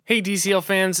Hey DCL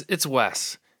fans, it's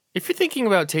Wes. If you're thinking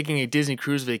about taking a Disney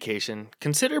cruise vacation,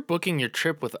 consider booking your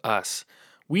trip with us.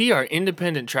 We are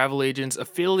independent travel agents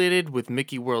affiliated with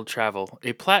Mickey World Travel,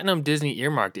 a platinum Disney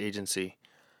earmarked agency.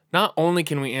 Not only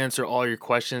can we answer all your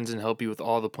questions and help you with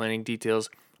all the planning details,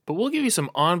 but we'll give you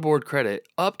some onboard credit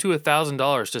up to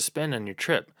 $1,000 to spend on your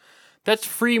trip. That's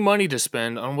free money to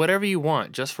spend on whatever you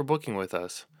want just for booking with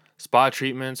us. Spa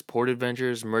treatments, port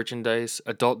adventures, merchandise,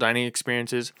 adult dining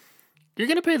experiences. You're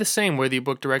going to pay the same whether you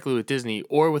book directly with Disney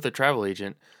or with a travel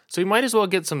agent, so you might as well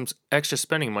get some extra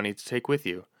spending money to take with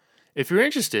you. If you're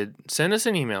interested, send us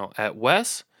an email at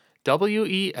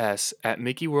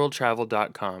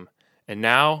wes@mickeyworldtravel.com. And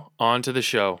now, on to the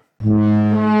show.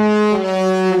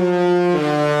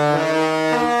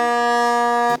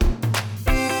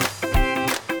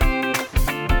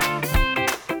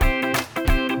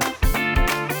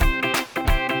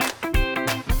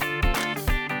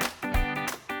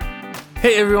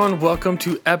 Hey everyone, welcome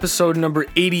to episode number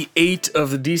 88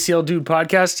 of the DCL Dude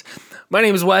podcast. My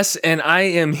name is Wes, and I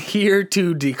am here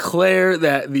to declare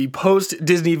that the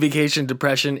post-Disney vacation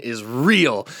depression is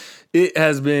real. It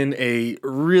has been a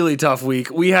really tough week.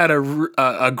 We had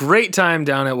a great time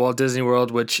down at Walt Disney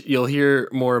World, which you'll hear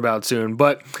more about soon.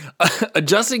 But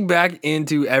adjusting back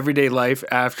into everyday life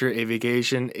after a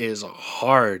vacation is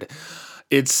hard.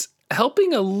 It's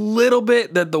helping a little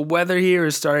bit that the weather here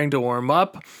is starting to warm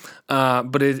up.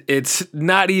 But it's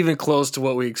not even close to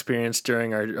what we experienced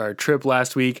during our trip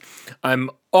last week. I'm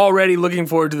already looking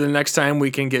forward to the next time we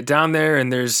can get down there,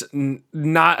 and there's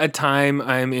not a time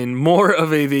I'm in more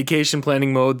of a vacation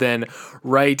planning mode than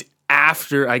right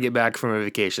after I get back from a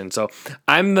vacation. So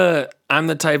I'm the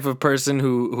type of person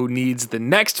who needs the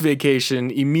next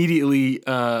vacation immediately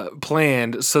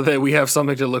planned so that we have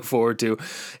something to look forward to.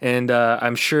 And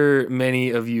I'm sure many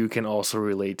of you can also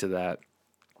relate to that.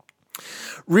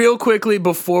 Real quickly,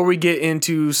 before we get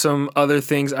into some other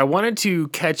things, I wanted to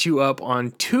catch you up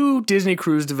on two Disney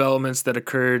Cruise developments that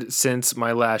occurred since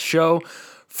my last show.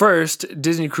 First,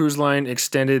 Disney Cruise Line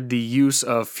extended the use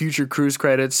of future cruise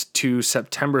credits to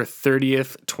September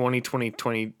 30th,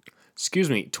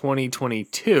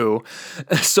 2022.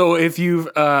 So if you've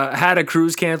had a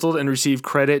cruise canceled and received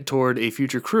credit toward a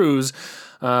future cruise,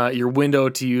 your window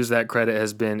to use that credit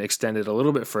has been extended a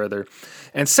little bit further.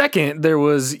 And second, there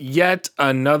was yet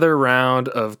another round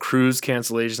of cruise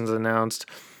cancellations announced.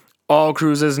 All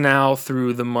cruises now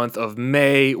through the month of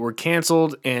May were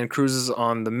canceled, and cruises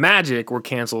on the Magic were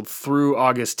canceled through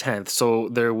August 10th. So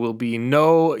there will be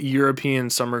no European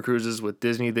summer cruises with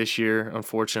Disney this year,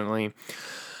 unfortunately.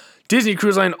 Disney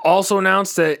Cruise Line also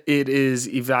announced that it is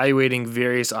evaluating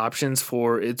various options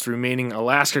for its remaining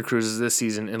Alaska cruises this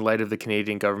season in light of the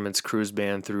Canadian government's cruise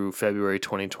ban through February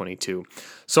 2022.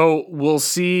 So we'll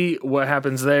see what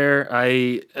happens there.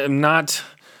 I am not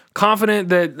confident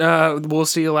that we'll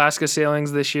see Alaska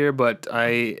sailings this year, but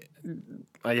I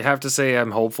have to say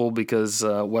I'm hopeful because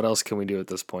what else can we do at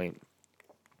this point?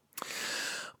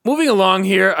 Moving along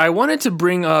here, I wanted to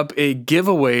bring up a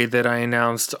giveaway that I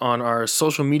announced on our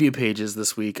social media pages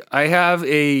this week. I have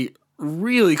a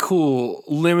really cool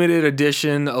limited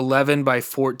edition 11 by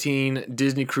 14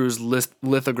 Disney Cruise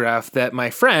lithograph that my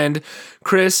friend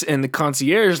Chris in the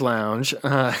Concierge Lounge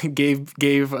gave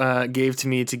to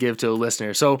me to give to a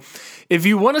listener. So if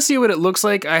you want to see what it looks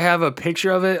like, I have a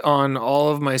picture of it on all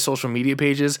of my social media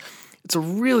pages. It's a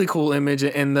really cool image,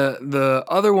 and the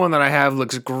other one that I have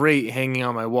looks great hanging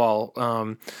on my wall.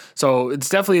 So it's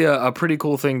definitely a pretty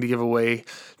cool thing to give away.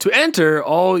 To enter,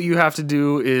 all you have to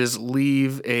do is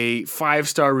leave a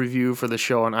 5-star review for the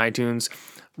show on iTunes.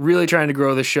 Really trying to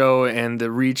grow the show and the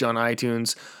reach on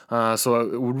iTunes, so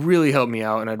it would really help me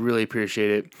out, and I'd really appreciate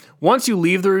it. Once you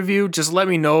leave the review, just let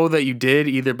me know that you did,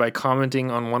 either by commenting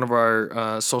on one of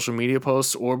our social media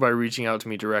posts or by reaching out to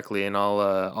me directly, and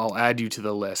I'll add you to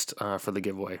the list for the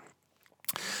giveaway.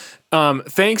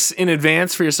 Thanks in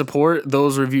advance for your support.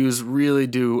 Those reviews really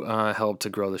do help to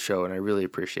grow the show, and I really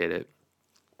appreciate it.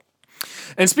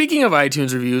 And speaking of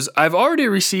iTunes reviews, I've already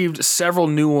received several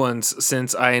new ones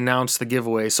since I announced the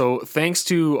giveaway. So thanks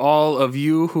to all of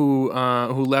you who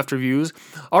left reviews.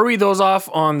 I'll read those off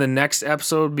on the next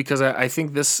episode because I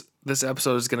think this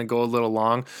episode is going to go a little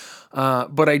long.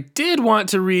 But I did want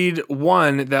to read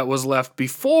one that was left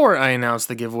before I announced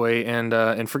the giveaway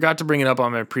and forgot to bring it up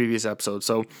on my previous episode.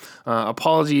 So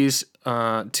apologies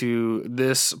to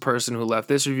this person who left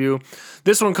this review.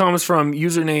 This one comes from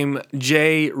username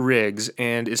J Riggs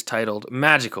and is titled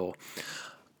Magical.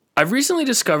 I've recently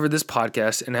discovered this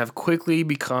podcast and have quickly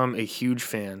become a huge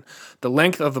fan. The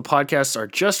length of the podcasts are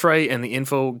just right and the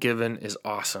info given is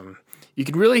awesome. You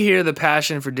can really hear the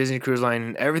passion for Disney Cruise Line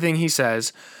in everything he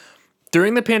says.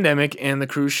 During the pandemic and the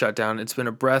cruise shutdown, it's been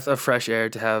a breath of fresh air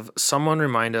to have someone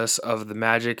remind us of the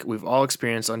magic we've all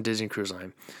experienced on Disney Cruise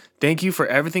Line. Thank you for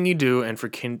everything you do and for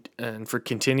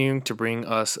continuing to bring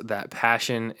us that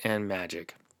passion and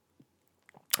magic.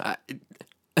 I,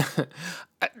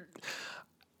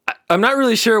 I'm not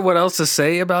really sure what else to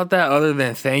say about that other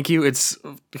than thank you. It's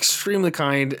extremely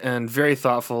kind and very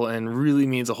thoughtful and really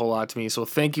means a whole lot to me. So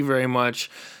thank you very much,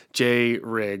 Jay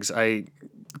Riggs. I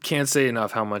can't say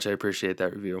enough how much I appreciate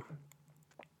that review.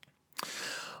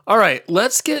 All right,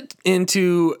 let's get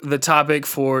into the topic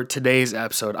for today's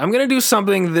episode. I'm going to do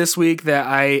something this week that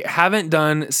I haven't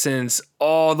done since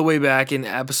all the way back in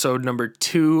episode number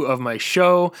 2 of my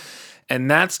show, and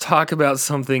that's talk about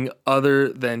something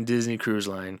other than Disney Cruise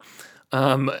Line.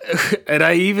 And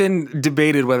I even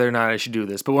debated whether or not I should do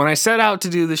this. But when I set out to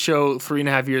do the show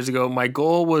 3.5 years ago, my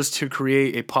goal was to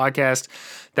create a podcast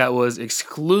that was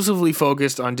exclusively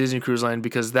focused on Disney Cruise Line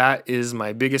because that is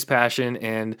my biggest passion,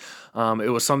 and it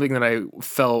was something that I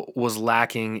felt was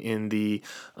lacking in the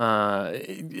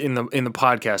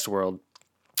podcast world.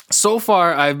 So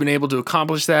far, I've been able to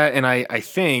accomplish that, and I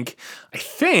think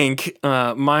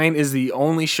mine is the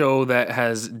only show that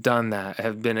has done that,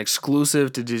 have been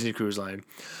exclusive to Disney Cruise Line.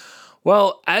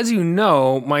 Well, as you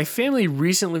know, my family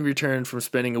recently returned from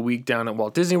spending a week down at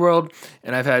Walt Disney World,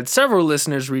 and I've had several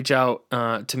listeners reach out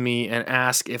to me and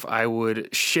ask if I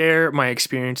would share my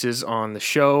experiences on the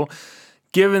show.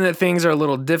 Given that things are a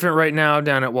little different right now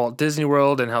down at Walt Disney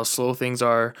World and how slow things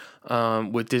are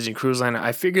with Disney Cruise Line,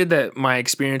 I figured that my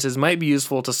experiences might be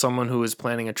useful to someone who is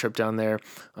planning a trip down there,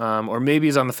 or maybe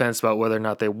is on the fence about whether or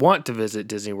not they want to visit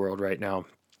Disney World right now.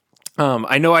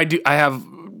 I know I have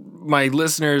my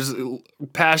listeners,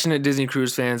 passionate Disney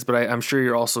Cruise fans, but I'm sure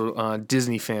you're also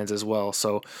Disney fans as well.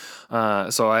 So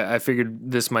I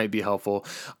figured this might be helpful.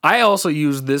 I also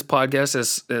use this podcast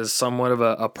as somewhat of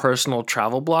a personal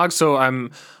travel blog. So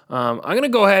I'm going to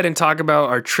go ahead and talk about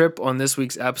our trip on this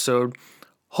week's episode.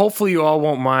 Hopefully you all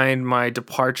won't mind my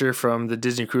departure from the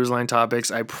Disney Cruise Line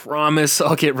topics. I promise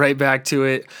I'll get right back to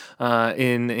it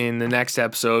in the next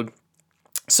episode.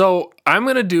 So I'm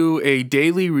going to do a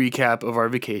daily recap of our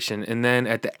vacation, and then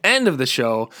at the end of the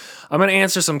show, I'm going to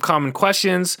answer some common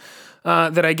questions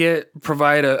that I get,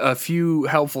 provide a few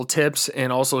helpful tips,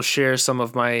 and also share some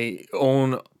of my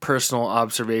own personal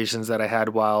observations that I had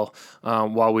while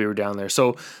we were down there.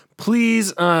 So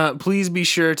please be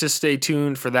sure to stay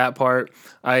tuned for that part.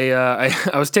 I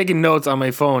was taking notes on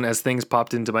my phone as things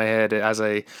popped into my head as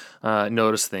I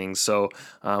noticed things. So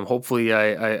hopefully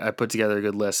I put together a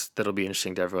good list that'll be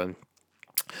interesting to everyone.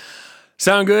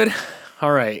 Sound good?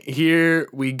 All right, here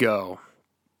we go.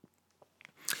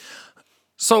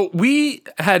 So we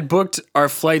had booked our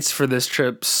flights for this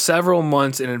trip several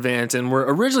months in advance and were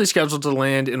originally scheduled to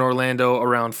land in Orlando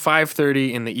around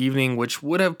 5:30 in the evening, which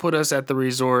would have put us at the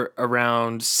resort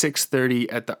around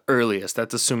 6:30 at the earliest.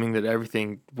 That's assuming that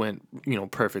everything went,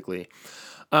 perfectly.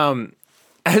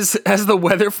 As the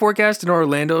weather forecast in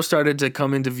Orlando started to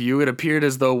come into view, it appeared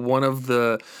as though one of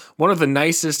the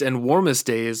nicest and warmest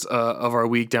days of our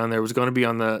week down there was going to be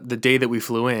on the day that we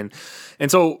flew in. And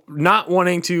so, not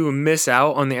wanting to miss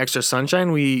out on the extra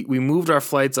sunshine, we moved our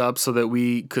flights up so that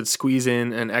we could squeeze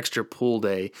in an extra pool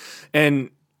day. And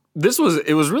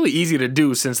it was really easy to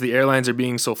do since the airlines are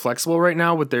being so flexible right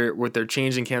now with their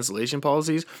change in cancellation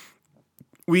policies.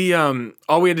 We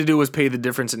all we had to do was pay the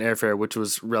difference in airfare, which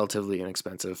was relatively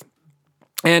inexpensive.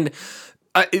 And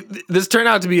this turned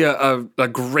out to be a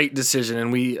great decision,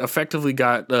 and we effectively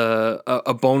got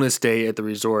a bonus day at the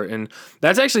resort. And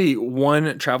that's actually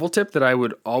one travel tip that I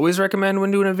would always recommend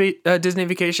when doing a Disney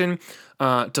vacation,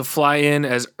 to fly in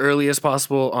as early as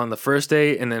possible on the first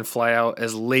day and then fly out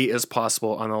as late as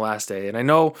possible on the last day. And I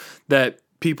know that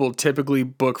people typically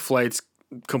book flights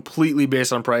completely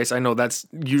based on price. I know that's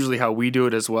usually how we do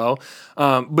it as well.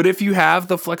 But if you have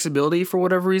the flexibility for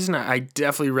whatever reason, I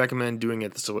definitely recommend doing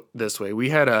it this way. We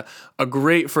had a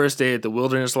great first day at the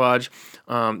Wilderness Lodge.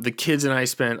 The kids and I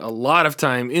spent a lot of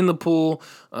time in the pool,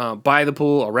 by the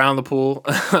pool, around the pool,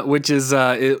 which is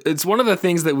it's one of the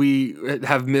things that we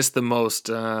have missed the most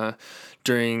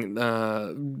during this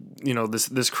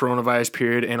coronavirus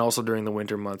period, and also during the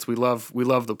winter months. We love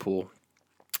the pool.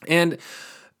 And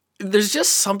there's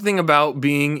just something about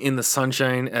being in the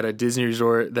sunshine at a Disney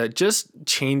resort that just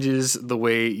changes the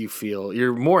way you feel.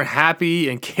 You're more happy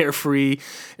and carefree,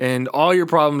 and all your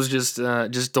problems just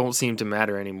don't seem to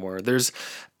matter anymore. There's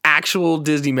actual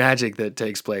Disney magic that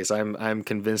takes place. I'm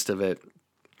convinced of it.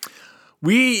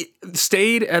 We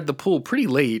stayed at the pool pretty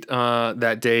late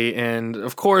that day, and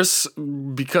of course,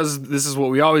 because this is what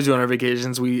we always do on our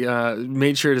vacations, we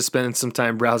made sure to spend some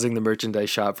time browsing the merchandise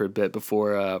shop for a bit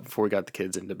before we got the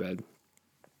kids into bed.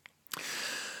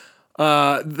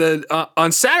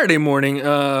 On Saturday morning,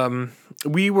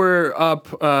 we were up.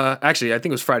 Actually, I think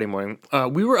it was Friday morning.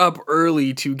 We were up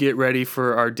early to get ready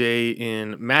for our day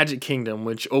in Magic Kingdom,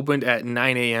 which opened at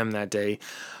 9 a.m. that day.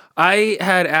 I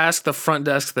had asked the front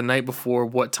desk the night before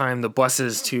what time the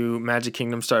buses to Magic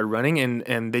Kingdom started running,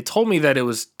 and they told me that it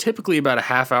was typically about a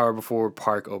half hour before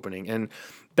park opening, and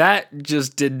that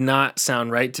just did not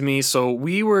sound right to me. So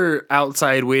we were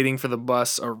outside waiting for the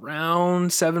bus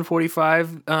around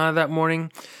 7:45 that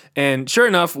morning, and sure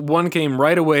enough, one came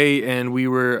right away, and we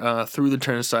were through the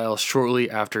turnstile shortly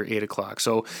after 8 o'clock.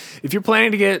 So if you're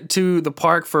planning to get to the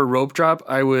park for a rope drop,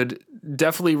 I would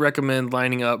definitely recommend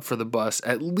lining up for the bus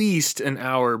at least an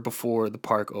hour before the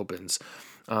park opens,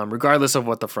 regardless of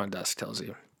what the front desk tells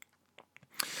you.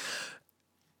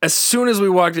 As soon as we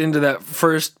walked into that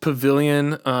first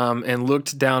pavilion and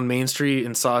looked down Main Street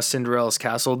and saw Cinderella's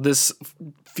castle, this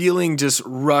feeling just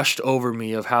rushed over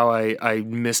me of how I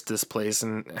missed this place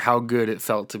and how good it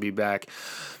felt to be back.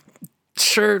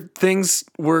 Sure, things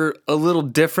were a little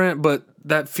different, but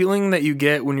that feeling that you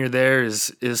get when you're there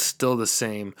is still the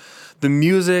same. The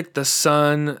music, the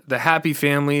sun, the happy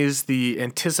families, the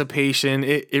anticipation,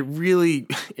 it really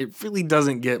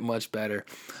doesn't get much better.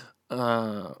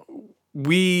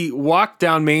 We walked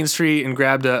down Main Street and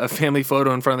grabbed a family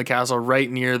photo in front of the castle right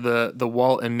near the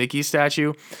Walt and Mickey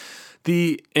statue.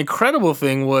 The incredible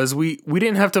thing was we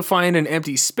didn't have to find an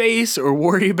empty space or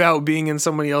worry about being in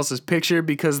somebody else's picture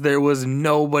because there was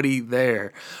nobody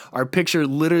there. Our picture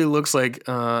literally looks like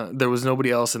there was nobody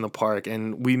else in the park,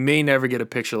 and we may never get a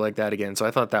picture like that again, so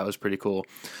I thought that was pretty cool.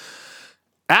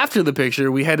 After the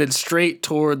picture, we headed straight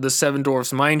toward the Seven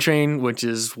Dwarfs Mine Train, which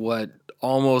is what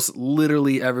almost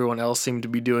literally everyone else seemed to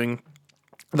be doing.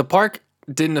 The park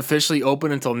didn't officially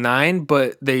open until 9,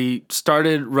 but they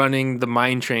started running the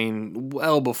mine train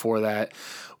well before that.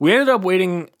 We ended up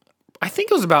waiting, I think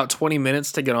it was about 20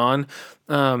 minutes to get on.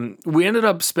 We ended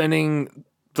up spending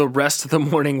the rest of the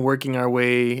morning working our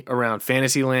way around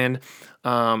Fantasyland. The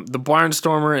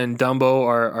Barnstormer and Dumbo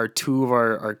are two of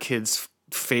our kids'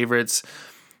 favorites.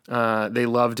 They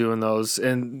love doing those,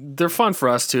 and they're fun for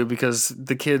us too because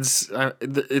the kids.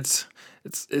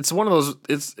 It's one of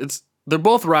those. They're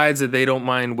both rides that they don't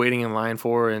mind waiting in line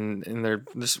for, and they're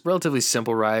just relatively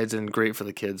simple rides and great for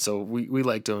the kids. So we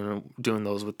like doing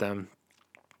those with them.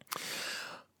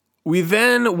 We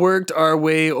then worked our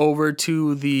way over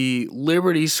to the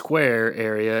Liberty Square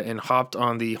area and hopped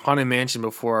on the Haunted Mansion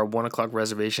before our 1 o'clock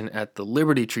reservation at the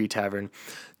Liberty Tree Tavern.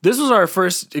 This was our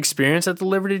first experience at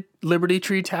the Liberty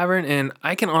Tree Tavern, and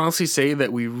I can honestly say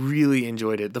that we really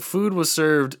enjoyed it. The food was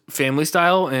served family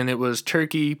style, and it was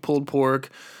turkey, pulled pork,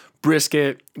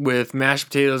 brisket with mashed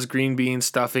potatoes, green beans,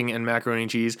 stuffing, and macaroni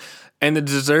and cheese. And the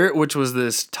dessert, which was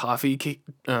this toffee cake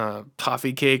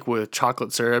with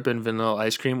chocolate syrup and vanilla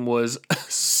ice cream, was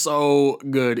so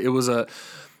good. It was a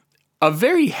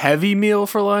very heavy meal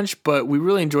for lunch, but we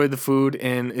really enjoyed the food,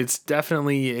 and it's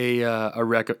definitely a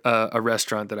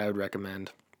restaurant that I would recommend.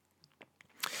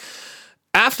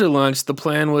 After lunch, the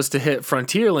plan was to hit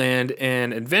Frontierland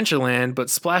and Adventureland, but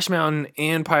Splash Mountain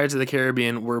and Pirates of the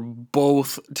Caribbean were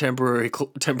both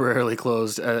temporarily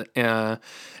closed, and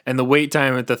the wait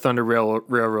time at the Thunder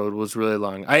Railroad was really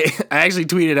long. I actually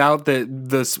tweeted out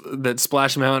that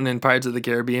Splash Mountain and Pirates of the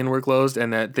Caribbean were closed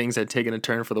and that things had taken a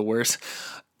turn for the worse.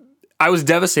 I was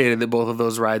devastated that both of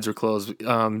those rides were closed.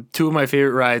 Two of my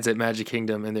favorite rides at Magic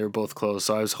Kingdom, and they were both closed,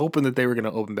 so I was hoping that they were going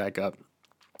to open back up.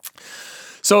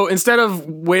 So instead of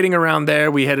waiting around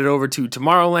there, we headed over to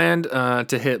Tomorrowland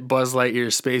to hit Buzz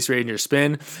Lightyear's Space Ranger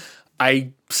spin.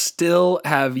 I still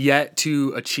have yet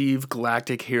to achieve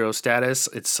Galactic Hero status.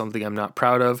 It's something I'm not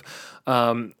proud of.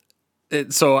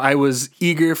 So I was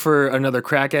eager for another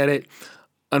crack at it.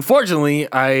 Unfortunately,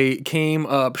 I came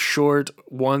up short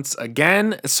once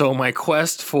again, so my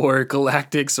quest for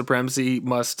galactic supremacy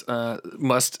must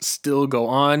still go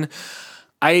on.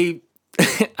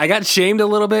 I got shamed a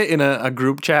little bit in a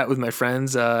group chat with my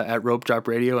friends at Rope Drop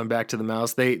Radio and Back to the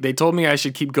Mouse. They told me I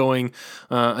should keep going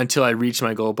until I reached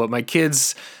my goal, but my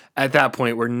kids at that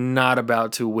point were not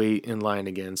about to wait in line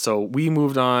again, so we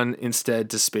moved on instead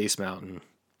to Space Mountain.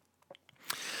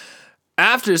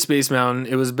 After Space Mountain,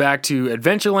 it was back to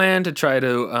Adventureland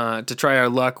to try our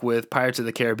luck with Pirates of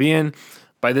the Caribbean.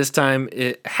 By this time,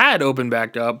 it had opened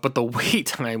back up, but the wait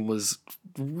time was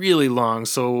really long.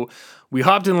 So we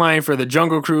hopped in line for the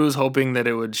Jungle Cruise, hoping that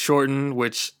it would shorten,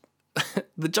 which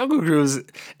the Jungle Cruise,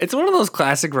 it's one of those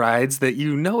classic rides that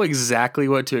you know exactly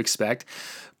what to expect,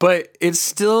 but it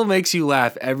still makes you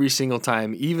laugh every single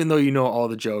time, even though you know all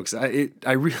the jokes. I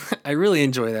really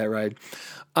enjoy that ride.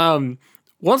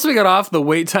 Once we got off, the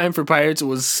wait time for Pirates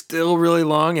was still really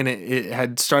long, and it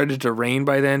had started to rain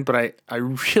by then, but I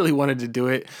really wanted to do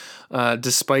it,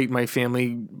 despite my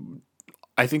family.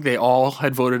 I think they all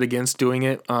had voted against doing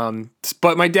it.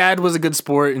 But my dad was a good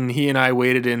sport, and he and I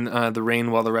waited in the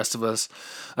rain while the rest of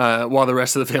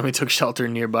the family took shelter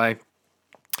nearby.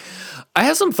 I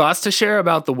have some thoughts to share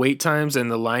about the wait times and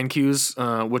the line queues,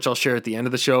 which I'll share at the end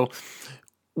of the show.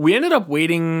 We ended up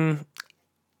waiting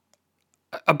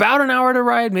about an hour to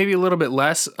ride, maybe a little bit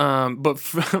less. But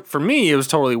for me, it was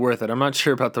totally worth it. I'm not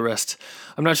sure about the rest.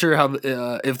 I'm not sure how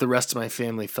if the rest of my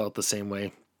family felt the same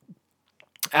way.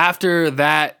 After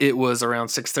that, it was around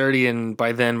 6:30, and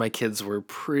by then my kids were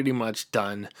pretty much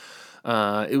done.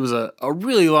 It was a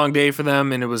really long day for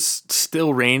them, and it was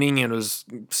still raining, and it was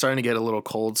starting to get a little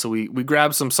cold. So we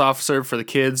grabbed some soft serve for the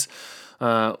kids,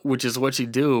 which is what you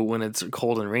do when it's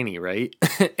cold and rainy, right?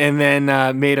 And then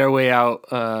made our way out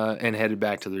and headed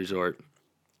back to the resort.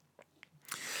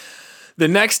 The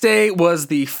next day was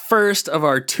the first of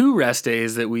our 2 rest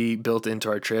days that we built into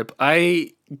our trip.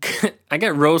 I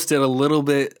got roasted a little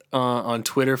bit on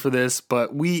Twitter for this,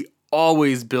 but we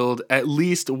always build at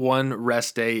least 1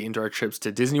 rest day into our trips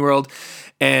to Disney World,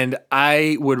 and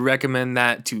I would recommend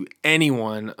that to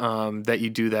anyone that you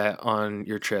do that on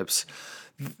your trips.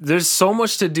 There's so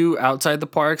much to do outside the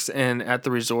parks and at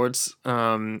the resorts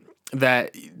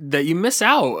that you miss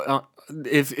out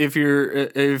if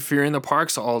you're in the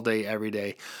parks all day every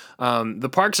day. The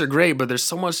parks are great, but there's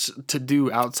so much to do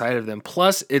outside of them.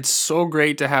 Plus, it's so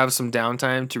great to have some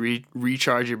downtime to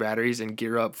recharge your batteries and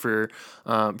gear up for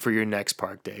your next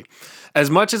park day. As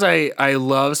much as I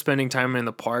love spending time in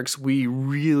the parks, we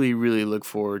really, really look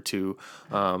forward to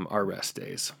our rest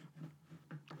days.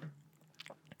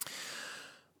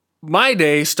 My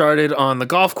day started on the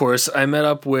golf course. I met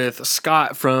up with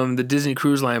Scott from the Disney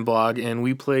Cruise Line blog, and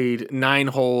we played 9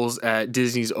 holes at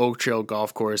Disney's Oak Trail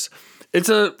Golf Course. It's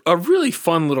a really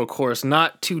fun little course,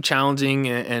 not too challenging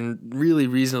and really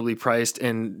reasonably priced,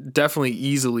 and definitely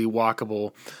easily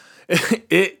walkable.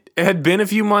 It had been a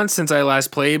few months since I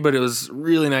last played, but it was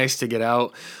really nice to get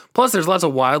out. Plus, there's lots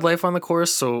of wildlife on the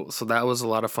course, so that was a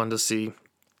lot of fun to see.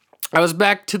 I was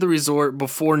back to the resort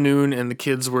before noon, and the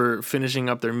kids were finishing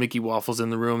up their Mickey waffles in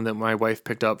the room that my wife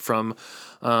picked up from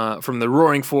the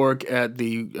Roaring Fork at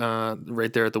the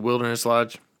right there at the Wilderness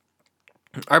Lodge.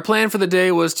 Our plan for the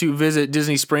day was to visit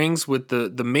Disney Springs with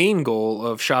the main goal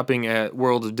of shopping at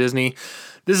World of Disney.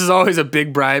 This is always a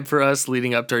big bribe for us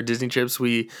leading up to our Disney trips.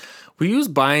 We use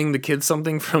buying the kids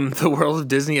something from the World of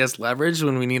Disney as leverage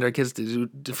when we need our kids to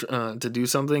do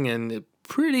something, and it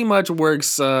pretty much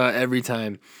works every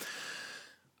time.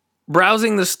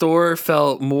 Browsing the store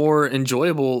felt more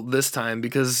enjoyable this time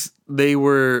because they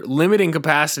were limiting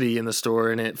capacity in the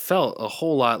store and it felt a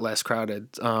whole lot less crowded.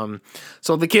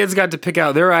 So the kids got to pick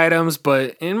out their items,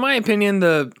 but in my opinion,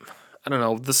 the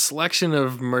selection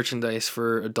of merchandise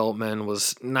for adult men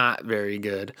was not very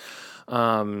good.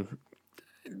 And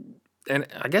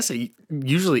I guess it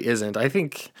usually isn't. I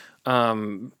think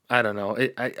I don't know.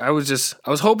 I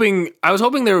was hoping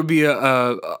there would be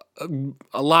a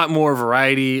lot more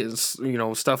variety,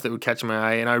 stuff that would catch my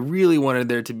eye, and I really wanted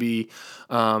there to be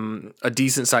a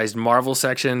decent sized Marvel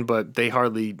section, but they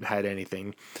hardly had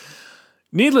anything.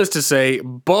 Needless to say,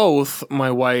 both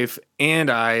my wife and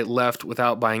I left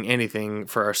without buying anything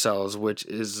for ourselves, which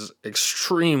is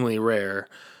extremely rare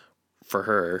for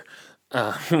her.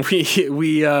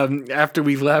 We after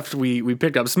we left, we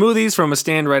picked up smoothies from a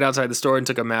stand right outside the store and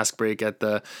took a mask break at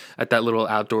that little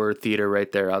outdoor theater right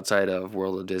there outside of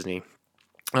World of Disney.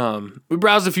 We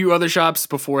browsed a few other shops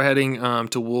before heading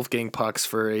to Wolfgang Puck's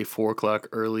for a 4:00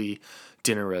 early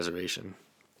dinner reservation.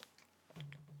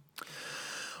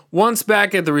 Once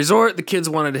back at the resort, the kids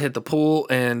wanted to hit the pool,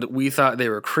 and we thought they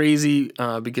were crazy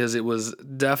because it was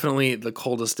definitely the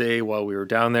coldest day while we were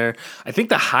down there. I think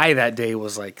the high that day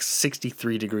was like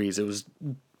 63 degrees. It was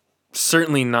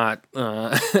certainly not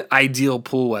ideal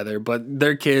pool weather, but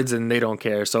they're kids and they don't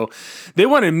care. So they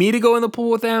wanted me to go in the pool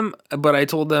with them, but I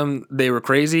told them they were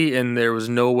crazy and there was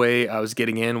no way I was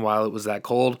getting in while it was that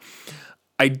cold.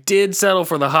 I did settle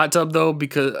for the hot tub though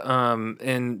because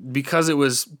it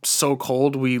was so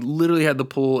cold, we literally had the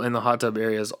pool and the hot tub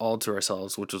areas all to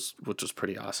ourselves, which was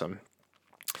pretty awesome.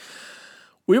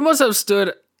 We must have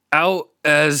stood out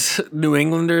as New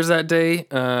Englanders that day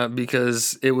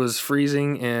because it was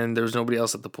freezing and there was nobody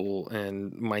else at the pool,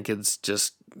 and my kids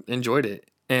just enjoyed it.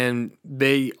 and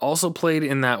they also played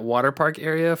in that water park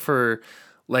area for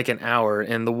like an hour,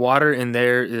 and the water in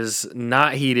there is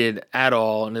not heated at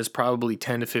all and is probably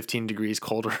 10 to 15 degrees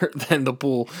colder than the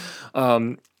pool.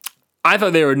 I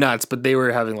thought they were nuts, but they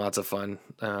were having lots of fun.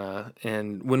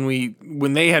 And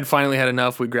when they had finally had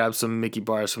enough, we grabbed some Mickey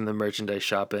bars from the merchandise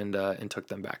shop and took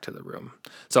them back to the room.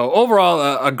 So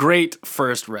overall, a great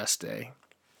first rest day.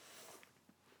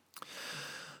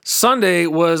 Sunday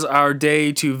was our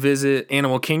day to visit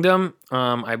Animal Kingdom.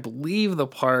 I believe the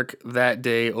park that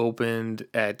day opened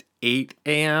at 8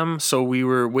 a.m., so we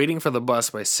were waiting for the bus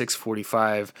by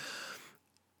 6:45.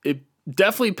 It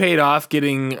definitely paid off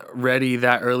getting ready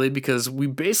that early because we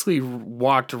basically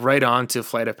walked right onto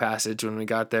Flight of Passage when we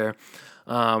got there.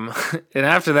 And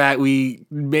after that, we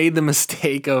made the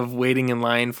mistake of waiting in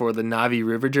line for the Navi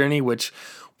River Journey, which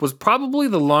was probably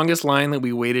the longest line that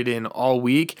we waited in all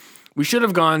week. We should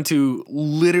have gone to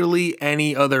literally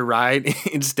any other ride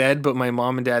instead, but my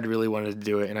mom and dad really wanted to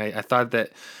do it, and I thought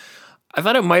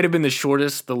it might have been the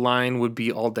shortest the line would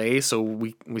be all day, so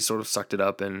we sort of sucked it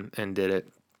up and did it.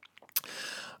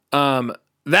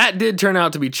 That did turn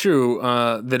out to be true,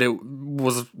 that it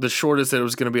was the shortest that it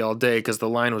was going to be all day because the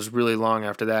line was really long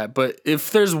after that. But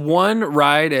if there's one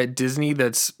ride at Disney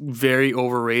that's very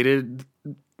overrated,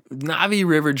 Navi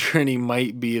River Journey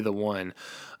might be the one.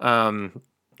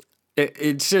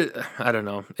 It's just, I don't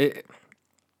know.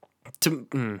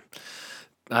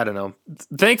 I don't know.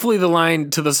 Thankfully, the line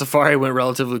to the safari went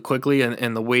relatively quickly,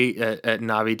 and the wait at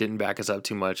Navi didn't back us up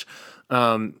too much.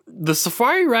 The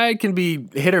safari ride can be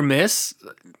hit or miss.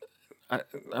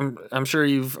 I'm sure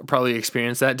you've probably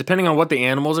experienced that, depending on what the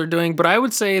animals are doing. But I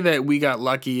would say that we got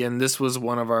lucky, and this was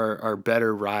one of our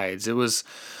better rides. It was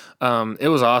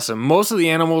awesome. Most of the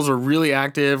animals were really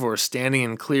active or standing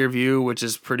in clear view, which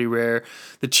is pretty rare.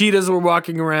 The cheetahs were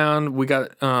walking around. We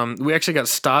actually got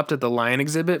stopped at the lion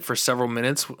exhibit for several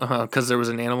minutes because there was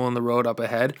an animal in the road up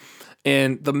ahead.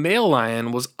 And the male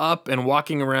lion was up and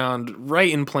walking around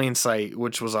right in plain sight,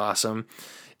 which was awesome.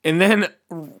 And then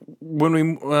when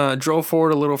we drove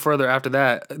forward a little further after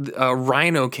that, a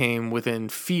rhino came within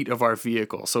feet of our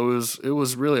vehicle. So it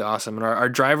was really awesome. And our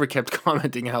driver kept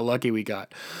commenting how lucky we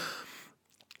got.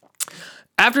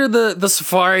 After the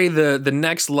safari, the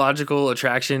next logical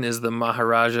attraction is the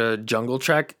Maharaja Jungle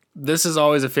Trek. This is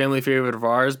always a family favorite of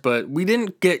ours, but we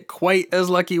didn't get quite as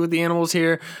lucky with the animals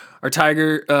here. The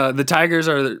tigers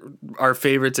are our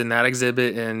favorites in that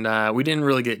exhibit, and we didn't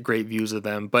really get great views of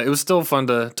them, but it was still fun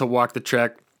to walk the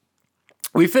trek.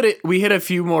 We hit a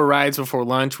few more rides before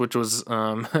lunch, which was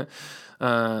an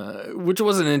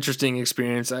interesting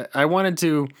experience. I wanted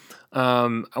to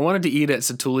eat at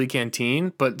Satuli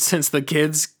Canteen, but since the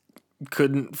kids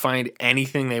couldn't find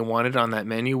anything they wanted on that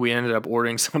menu, we ended up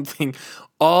ordering something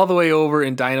all the way over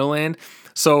in Dino Land.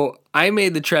 So I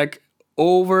made the trek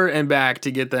over and back to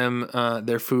get them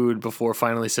their food before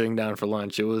finally sitting down for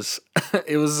lunch. It was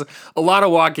a lot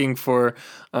of walking for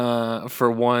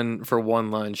one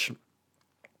lunch.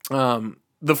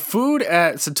 The food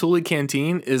at Satuli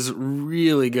Canteen is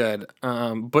really good,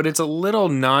 but it's a little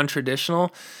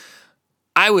non-traditional.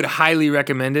 I would highly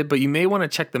recommend it, but you may want to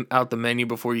check out the menu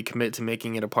before you commit to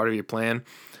making it a part of your plan,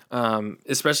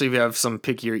 especially if you have some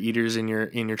pickier eaters in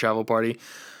your travel party.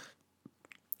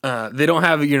 They don't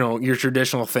have your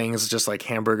traditional things just like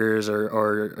hamburgers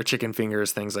or chicken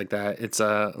fingers, things like that. It's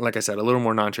like I said, a little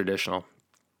more non-traditional.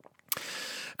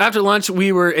 After lunch,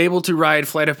 we were able to ride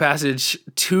Flight of Passage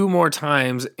 2 more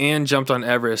times and jumped on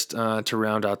Everest to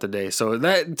round out the day. So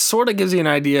that sort of gives you an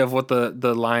idea of what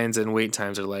the lines and wait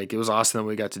times are like. It was awesome that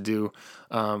we got to do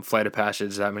Flight of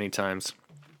Passage that many times.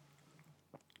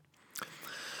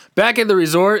 Back at the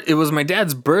resort, it was my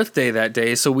dad's birthday that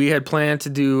day, so we had planned to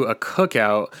do a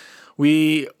cookout.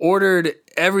 We ordered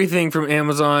everything from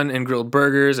Amazon and grilled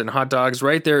burgers and hot dogs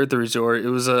right there at the resort. It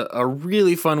was a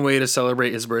really fun way to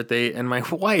celebrate his birthday, and my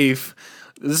wife,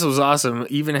 this was awesome,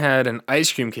 even had an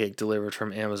ice cream cake delivered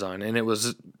from Amazon, and it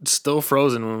was still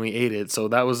frozen when we ate it, so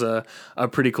that was a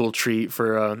pretty cool treat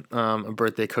for a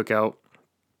birthday cookout.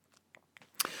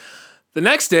 The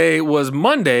next day was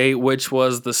Monday, which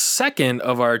was the second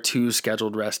of our 2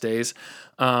 scheduled rest days.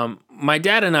 My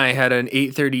dad and I had an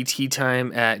 8:30 tea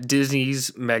time at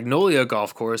Disney's Magnolia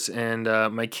Golf Course, and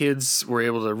my kids were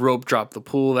able to rope drop the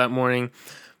pool that morning.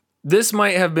 This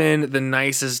might have been the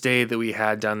nicest day that we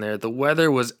had down there. The weather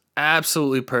was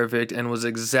absolutely perfect and was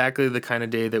exactly the kind of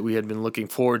day that we had been looking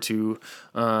forward to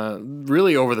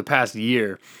really over the past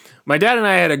year. My dad and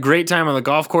I had a great time on the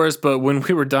golf course, but when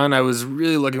we were done, I was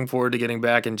really looking forward to getting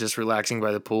back and just relaxing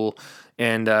by the pool.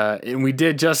 And we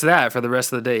did just that for the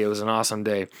rest of the day. It was an awesome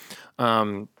day.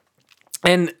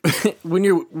 And when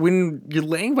you're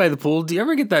laying by the pool, do you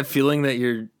ever get that feeling that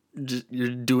you're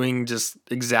doing just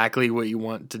exactly what you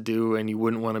want to do and you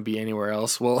wouldn't want to be anywhere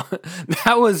else? Well,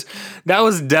 that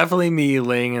was definitely me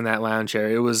laying in that lounge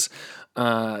chair. It was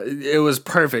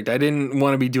perfect. I didn't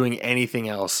want to be doing anything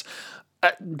else.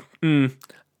 I,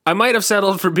 I might have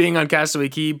settled for being on Castaway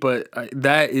Key, but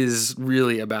that is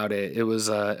really about it. It was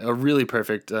a really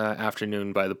perfect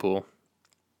afternoon by the pool.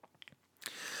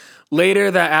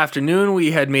 Later that afternoon,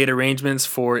 we had made arrangements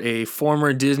for a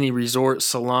former Disney Resort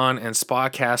Salon and Spa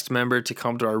cast member to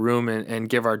come to our room and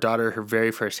give our daughter her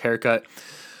very first haircut.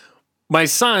 My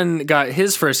son got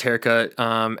his first haircut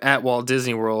at Walt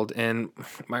Disney World, and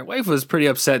my wife was pretty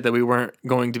upset that we weren't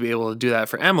going to be able to do that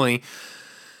for Emily.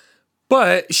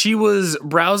 But she was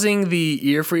browsing the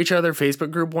Ear for Each Other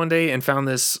Facebook group one day and found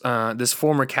this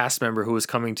former cast member who was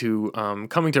coming to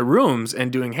rooms and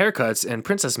doing haircuts and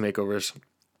princess makeovers.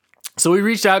 So we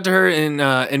reached out to her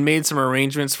and made some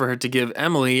arrangements for her to give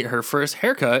Emily her first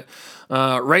haircut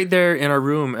right there in our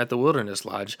room at the Wilderness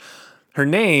Lodge. Her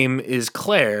name is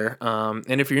Claire,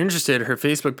 and if you're interested, her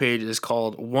Facebook page is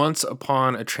called Once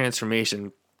Upon a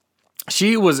Transformation.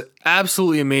 She was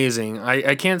absolutely amazing.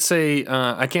 I can't speak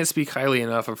highly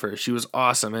enough of her. She was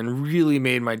awesome and really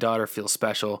made my daughter feel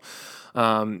special.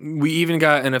 We even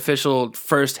got an official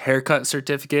first haircut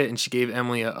certificate, and she gave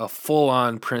Emily a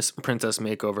full-on princess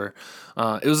makeover.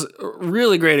 It was a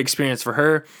really great experience for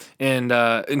her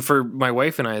and for my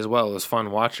wife and I as well. It was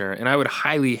fun watching her, and I would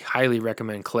highly, highly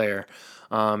recommend Claire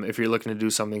if you're looking to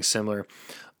do something similar,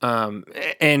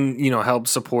 and help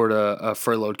support a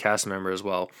furloughed cast member as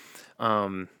well.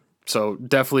 So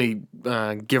definitely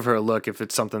give her a look if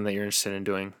it's something that you're interested in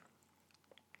doing.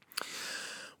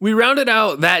 We rounded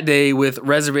out that day with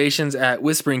reservations at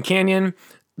Whispering Canyon.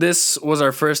 This was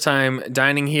our first time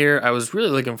dining here. I was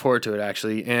really looking forward to it,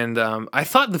 actually, and I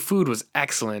thought the food was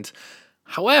excellent.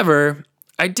 However,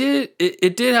 it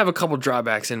did have a couple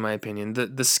drawbacks in my opinion.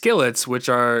 The skillets, which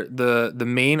are the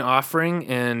main offering,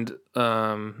 and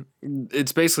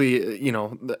it's basically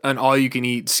an all you can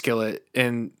eat skillet.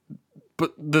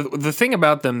 But the thing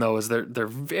about them though is they're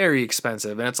very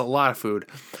expensive and it's a lot of food.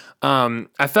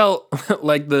 I felt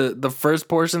like the first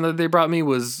portion that they brought me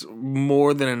was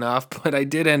more than enough, but I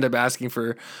did end up asking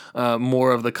for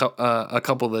more of a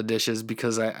couple of the dishes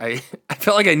because I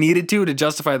felt like I needed to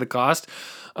justify the cost.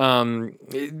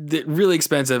 Really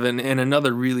expensive and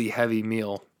another really heavy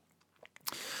meal.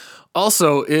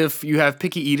 Also, if you have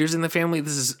picky eaters in the family,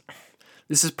 this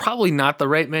is probably not the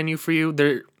right menu for you.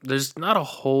 There's not a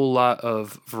whole lot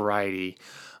of variety.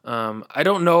 I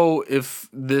don't know if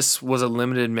this was a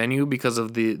limited menu because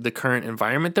of the current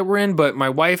environment that we're in, but my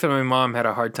wife and my mom had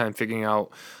a hard time figuring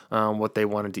out what they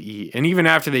wanted to eat. And even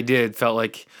after they did, felt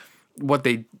like what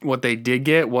they did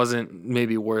get wasn't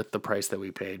maybe worth the price that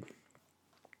we paid.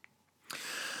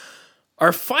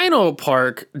 Our final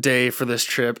park day for this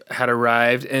trip had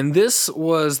arrived, and this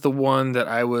was the one that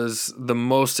I was the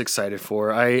most excited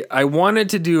for. I wanted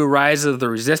to do Rise of the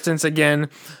Resistance again.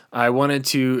 I wanted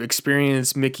to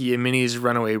experience Mickey and Minnie's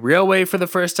Runaway Railway for the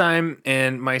first time,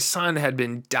 and my son had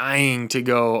been dying to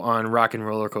go on Rock and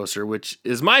Roller Coaster, which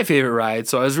is my favorite ride,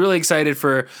 so I was really excited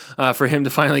for him to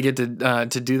finally get to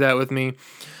do that with me.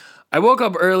 I woke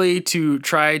up early to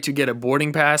try to get a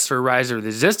boarding pass for Rise of the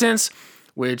Resistance,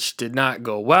 which did not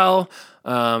go well.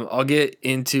 I'll get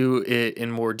into it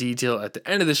in more detail at the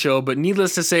end of the show, but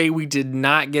needless to say, we did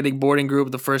not get a boarding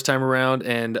group the first time around,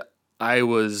 and I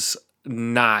was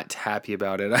not happy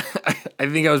about it. I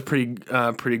think I was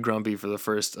pretty grumpy for the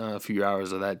first few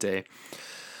hours of that day.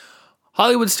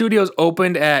 Hollywood Studios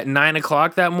opened at 9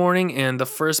 o'clock that morning, and the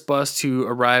first bus to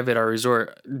arrive at our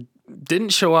resort didn't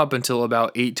show up until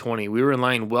about 8:20. We were in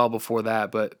line well before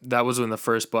that, but that was when the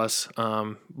first bus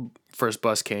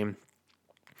came.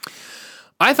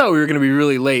 I thought we were going to be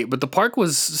really late, but the park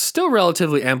was still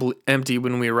relatively empty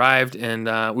when we arrived, and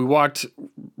we walked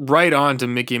right on to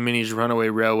Mickey and Minnie's Runaway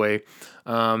Railway,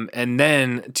 and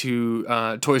then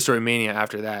to Toy Story Mania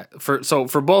after that.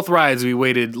 For both rides, we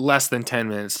waited less than 10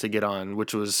 minutes to get on,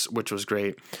 which was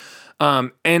great.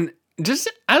 And just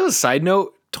as a side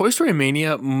note, Toy Story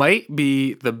Mania might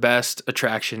be the best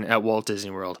attraction at Walt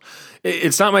Disney World.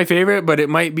 It's not my favorite, but it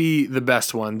might be the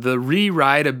best one. The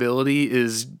re-rideability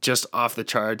is just off the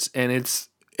charts, and it's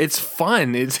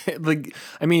fun. It's like,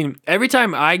 I mean, every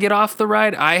time I get off the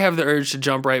ride, I have the urge to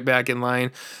jump right back in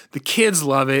line. The kids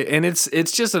love it, and it's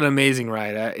just an amazing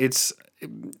ride. It's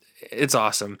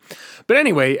awesome. But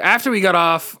anyway, after we got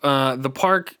off, the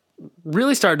park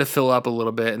really started to fill up a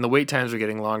little bit, and the wait times were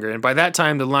getting longer. And by that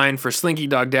time, the line for Slinky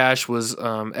Dog Dash was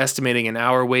estimating an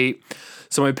hour wait.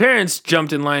 So my parents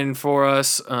jumped in line for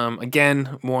us.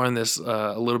 Again, more on this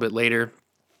a little bit later.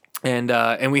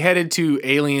 And we headed to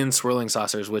Alien Swirling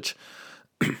Saucers, which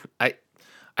I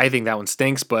I think that one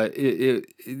stinks, but it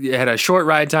had a short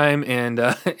ride time, and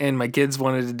and my kids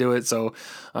wanted to do it, so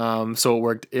so it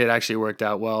worked. It actually worked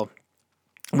out well.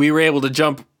 We were able to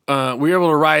jump. We were able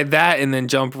to ride that and then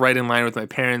jump right in line with my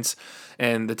parents,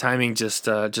 and the timing just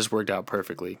worked out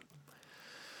perfectly.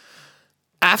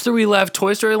 After we left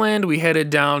Toy Story Land, we headed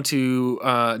down to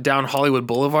down Hollywood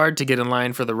Boulevard to get in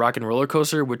line for the Rock and Roller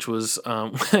Coaster, which was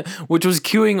which was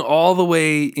queuing all the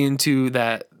way into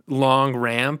that long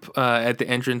ramp at the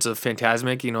entrance of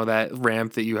Fantasmic. You know, that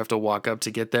ramp that you have to walk up to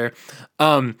get there.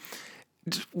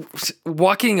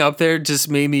 Walking up there just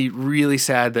made me really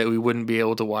sad that we wouldn't be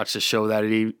able to watch the show that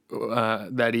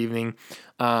evening.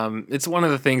 It's one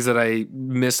of the things that I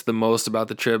missed the most about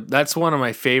the trip. That's one of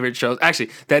my favorite shows. Actually,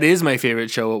 that is my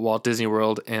favorite show at Walt Disney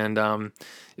World, and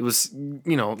it was,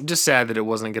 just sad that it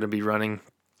wasn't going to be running.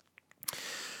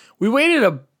 We waited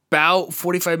about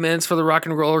 45 minutes for the Rock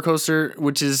and Roller Coaster,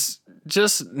 which is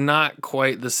just not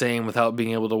quite the same without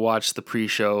being able to watch the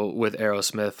pre-show with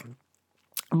Aerosmith.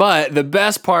 But the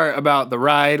best part about the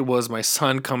ride was my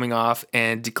son coming off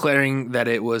and declaring that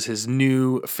it was his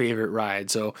new favorite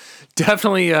ride. So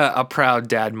definitely a proud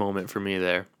dad moment for me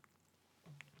there.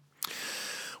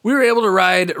 We were able to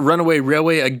ride Runaway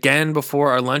Railway again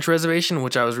before our lunch reservation,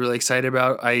 which I was really excited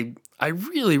about. I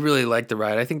really, really liked the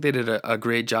ride. I think they did a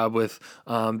great job with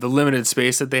the limited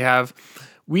space that they have.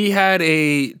 We had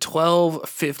a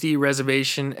 $12.50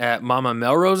 reservation at Mama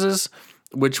Melrose's,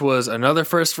 which was another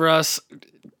first for us.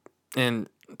 And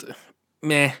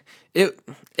it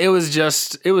was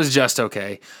just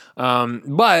okay.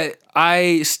 But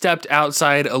I stepped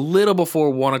outside a little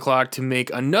before 1:00 to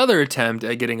make another attempt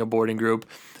at getting a boarding group.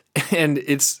 And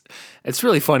it's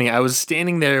really funny. I was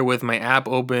standing there with my app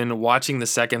open, watching the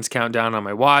seconds count down on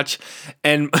my watch,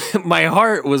 and my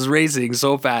heart was racing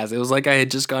so fast. It was like I had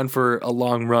just gone for a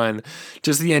long run.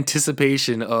 Just the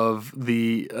anticipation of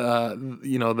the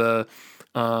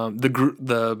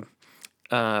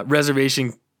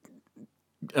reservation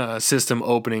system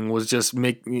opening was just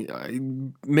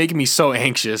making me so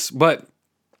anxious. But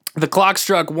the clock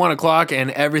struck 1:00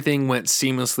 and everything went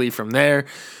seamlessly from there.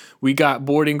 We got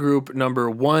boarding group number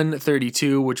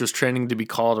 132, which was trending to be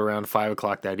called around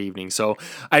 5:00 that evening. So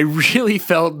I really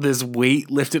felt this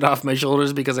weight lifted off my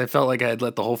shoulders because I felt like I had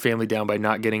let the whole family down by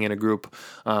not getting in a group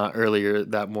earlier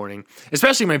that morning,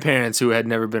 especially my parents who had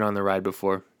never been on the ride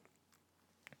before.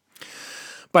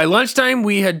 By lunchtime,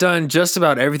 we had done just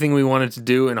about everything we wanted to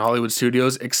do in Hollywood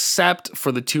Studios except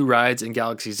for the 2 rides in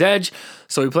Galaxy's Edge.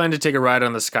 So we planned to take a ride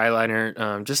on the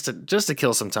Skyliner just to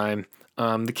kill some time.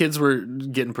 The kids were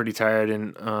getting pretty tired,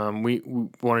 and we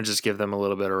want to just give them a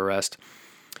little bit of a rest.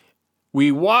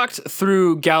 We walked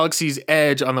through Galaxy's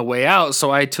Edge on the way out,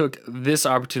 so I took this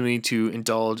opportunity to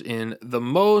indulge in the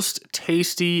most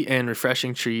tasty and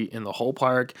refreshing treat in the whole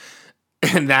park,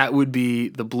 and that would be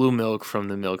the blue milk from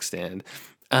the milk stand.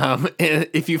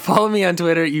 If you follow me on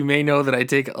Twitter, you may know that I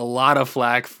take a lot of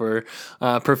flack for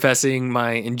professing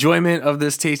my enjoyment of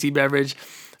this tasty beverage.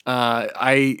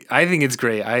 I think it's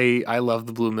great. I love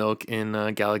the blue milk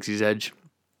in Galaxy's Edge.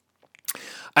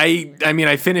 I mean,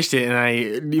 I finished it and I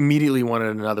immediately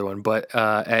wanted another one, but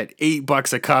at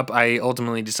 $8 a cup, I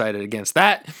ultimately decided against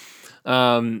that.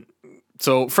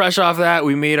 So fresh off that,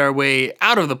 we made our way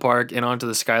out of the park and onto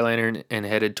the Skyliner and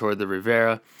headed toward the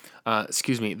Riviera.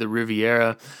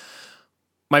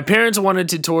 My parents wanted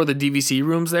to tour the DVC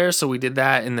rooms there, so we did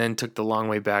that and then took the long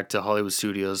way back to Hollywood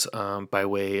Studios by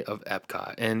way of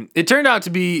Epcot. And it turned out to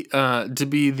be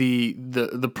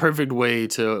the perfect way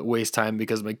to waste time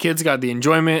because my kids got the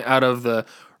enjoyment out of the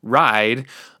ride,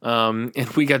 and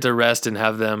we got to rest and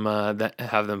have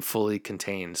them fully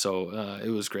contained. So it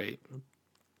was great.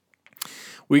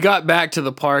 We got back to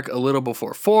the park a little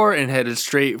before 4 and headed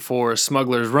straight for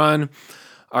Smuggler's Run.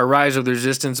 Our Rise of the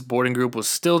Resistance boarding group was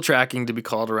still tracking to be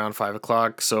called around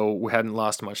 5:00, so we hadn't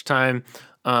lost much time.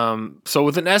 So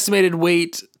with an estimated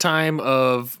wait time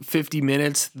of 50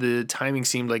 minutes, the timing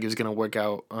seemed like it was going to work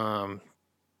out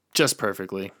just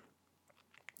perfectly.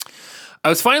 I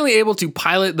was finally able to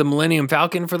pilot the Millennium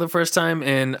Falcon for the first time,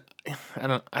 and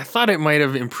I thought it might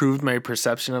have improved my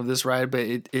perception of this ride, but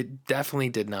it definitely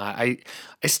did not. I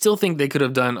still think they could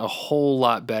have done a whole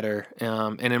lot better.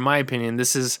 And in my opinion,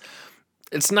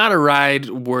 it's not a ride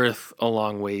worth a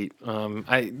long wait.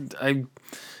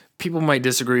 People might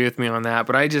disagree with me on that,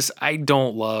 but I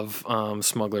don't love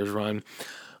Smuggler's Run.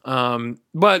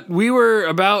 But we were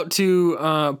about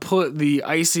to put the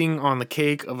icing on the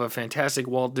cake of a fantastic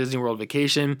Walt Disney World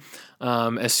vacation.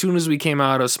 As soon as we came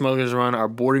out of Smuggler's Run, our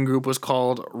boarding group was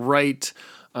called right.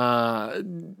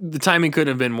 The timing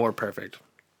couldn't have been more perfect.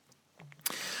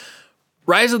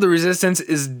 Rise of the Resistance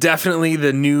is definitely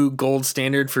the new gold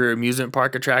standard for amusement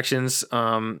park attractions,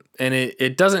 and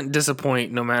it doesn't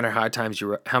disappoint no matter how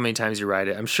many times you ride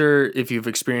it. I'm sure if you've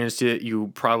experienced it,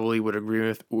 you probably would agree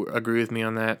with me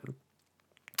on that.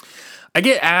 I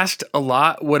get asked a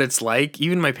lot what it's like.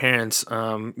 Even my parents, they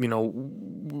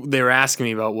were asking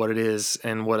me about what it is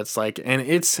and what it's like, and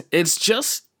it's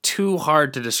just too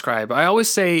hard to describe. I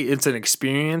always say it's an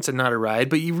experience and not a ride,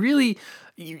 but you really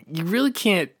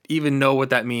can't even know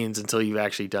what that means until you've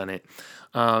actually done it.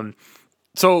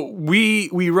 So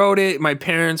we rode it. My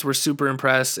parents were super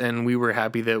impressed, and we were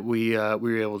happy that we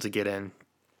were able to get in.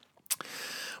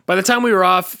 By the time we were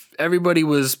off, everybody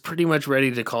was pretty much ready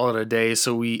to call it a day,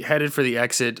 so we headed for the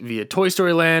exit via Toy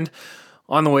Story Land.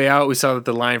 On the way out, we saw that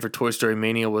the line for Toy Story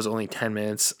Mania was only 10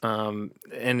 minutes, and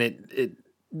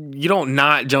you don't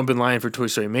not jump in line for Toy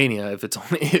Story Mania if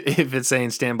it's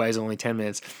saying standby is only 10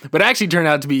 minutes. But it actually turned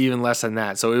out to be even less than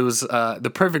that, so it was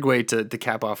the perfect way to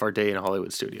cap off our day in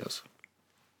Hollywood Studios.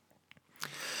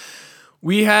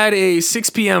 We had a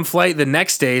 6 p.m. flight the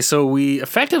next day, so we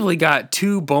effectively got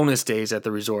 2 bonus days at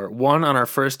the resort, one on our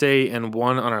first day and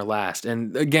one on our last.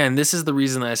 And again, this is the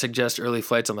reason I suggest early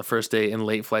flights on the first day and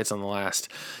late flights on the last.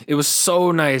 It was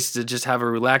so nice to just have a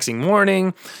relaxing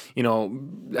morning,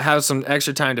 have some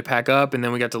extra time to pack up, and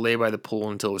then we got to lay by the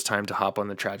pool until it was time to hop on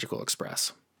the Tragical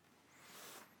Express.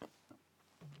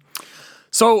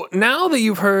 So now that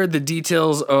you've heard the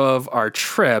details of our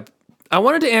trip, I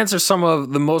wanted to answer some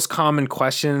of the most common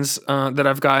questions that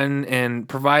I've gotten and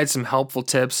provide some helpful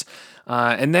tips.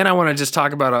 And then I want to just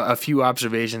talk about a few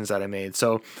observations that I made.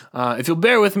 So if you'll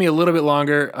bear with me a little bit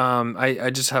longer, I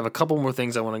just have a couple more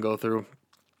things I want to go through.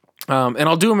 And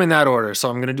I'll do them in that order. So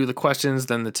I'm going to do the questions,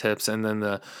 then the tips, and then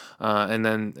and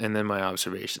then my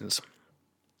observations.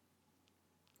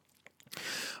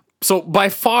 So by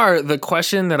far, the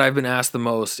question that I've been asked the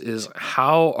most is,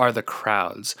 how are the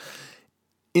crowds?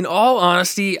 In all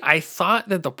honesty, I thought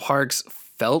that the parks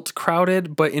felt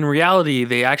crowded, but in reality,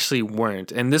 they actually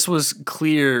weren't. And this was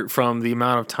clear from the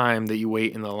amount of time that you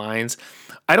wait in the lines.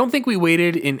 I don't think we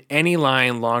waited in any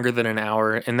line longer than an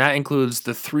hour, and that includes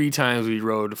the 3 times we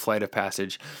rode Flight of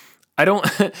Passage. I don't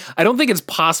think it's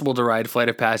possible to ride Flight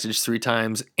of Passage 3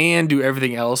 times and do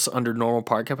everything else under normal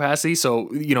park capacity. So,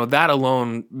 that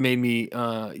alone made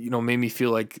me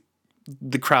feel like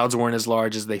the crowds weren't as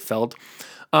large as they felt.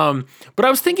 But I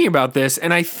was thinking about this,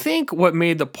 and I think what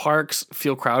made the parks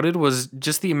feel crowded was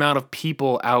just the amount of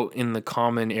people out in the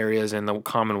common areas and the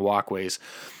common walkways.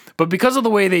 But because of the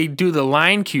way they do the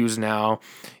line queues now,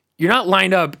 you're not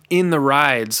lined up in the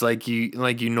rides like you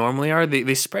normally are.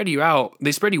 They spread you out.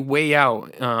 They spread you way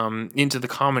out into the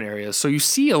common areas. So you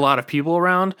see a lot of people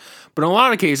around, but in a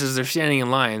lot of cases they're standing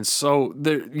in lines. So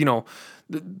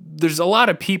there's a lot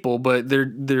of people, but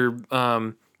they're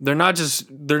not just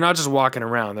walking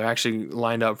around. They're actually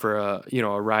lined up for a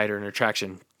ride or an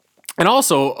attraction. And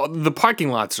also the parking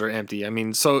lots are empty. I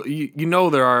mean, so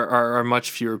there are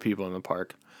much fewer people in the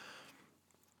park.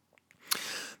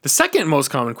 The second most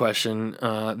common question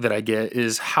that I get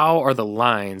is, how are the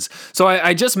lines? So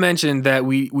I just mentioned that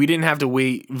we didn't have to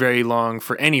wait very long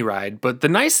for any ride, but the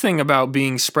nice thing about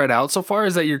being spread out so far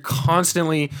is that you're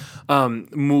constantly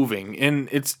moving, and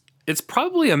it's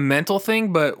probably a mental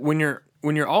thing, but when you're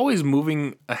always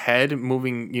moving ahead,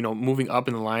 moving up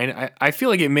in the line, I feel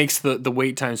like it makes the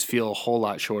wait times feel a whole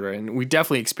lot shorter, and we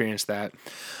definitely experienced that.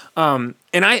 And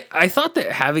I thought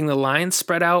that having the lines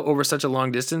spread out over such a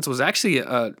long distance was actually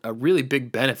a really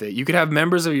big benefit. You could have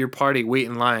members of your party wait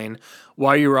in line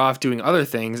while you were off doing other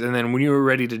things, and then when you were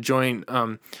ready to join,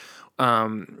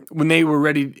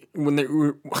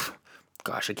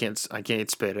 gosh, I can't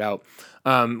spit it out.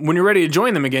 When you're ready to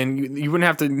join them again, you wouldn't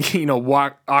have to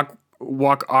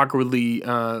walk awkwardly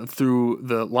through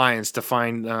the lines to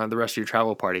find the rest of your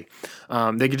travel party.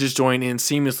 They could just join in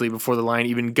seamlessly before the line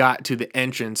even got to the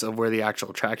entrance of where the actual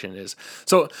attraction is.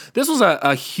 So this was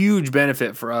a huge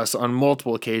benefit for us on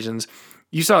multiple occasions.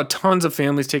 You saw tons of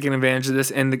families taking advantage of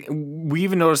this, and we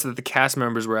even noticed that the cast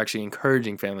members were actually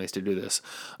encouraging families to do this.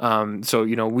 So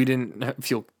we didn't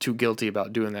feel too guilty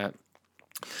about doing that.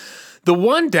 The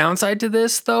one downside to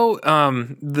this, though,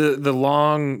 the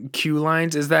long queue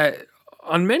lines, is that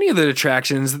on many of the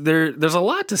attractions, there's a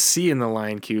lot to see in the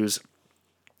line queues,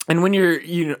 and when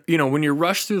when you're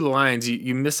rushed through the lines,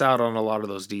 you miss out on a lot of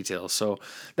those details. So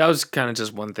that was kind of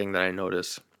just one thing that I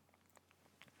noticed.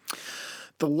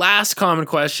 The last common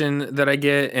question that I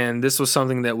get, and this was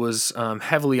something that was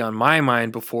heavily on my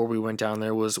mind before we went down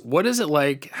there, was what is it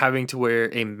like having to wear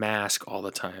a mask all the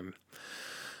time?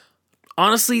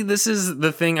 Honestly, this is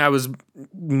the thing I was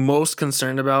most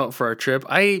concerned about for our trip.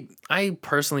 I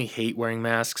personally hate wearing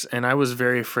masks, and I was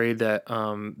very afraid that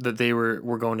that they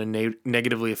were going to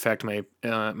negatively affect my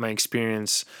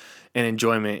experience and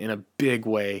enjoyment in a big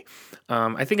way.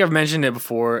 I think I've mentioned it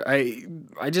before.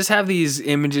 I just have these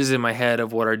images in my head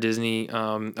of what our Disney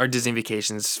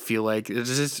vacations feel like.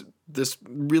 It's just this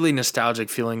really nostalgic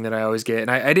feeling that I always get,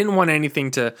 and I didn't want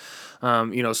anything to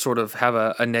sort of have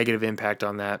a negative impact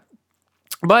on that.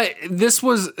 But it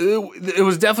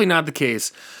was definitely not the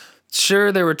case.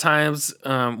 Sure, there were times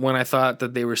when I thought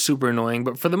that they were super annoying,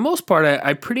 but for the most part,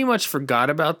 I pretty much forgot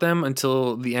about them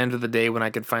until the end of the day when I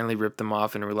could finally rip them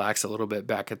off and relax a little bit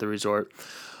back at the resort.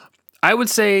 I would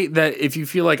say that if you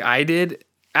feel like I did,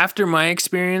 after my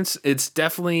experience, it's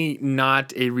definitely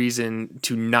not a reason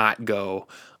to not go.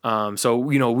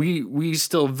 We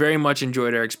still very much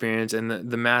enjoyed our experience, and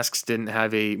the masks didn't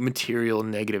have a material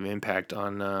negative impact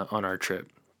on our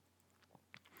trip.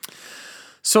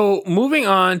 So, moving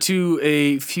on to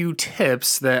a few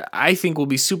tips that I think will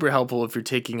be super helpful if you're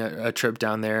taking a trip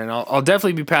down there, and I'll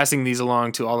definitely be passing these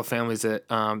along to all the families that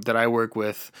I work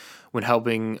with when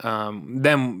helping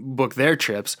them book their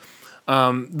trips.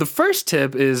 The first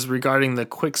tip is regarding the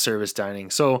quick service dining.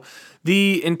 So,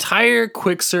 the entire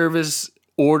quick service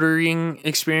ordering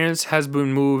experience has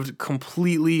been moved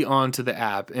completely onto the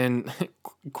app, and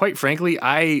quite frankly,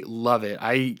 I love it.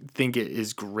 I think it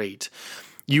is great.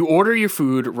 You order your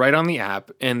food right on the app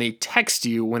and they text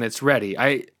you when it's ready.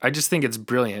 I just think it's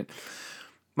brilliant.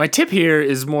 My tip here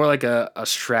is more like a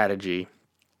strategy.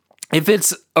 If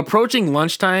it's approaching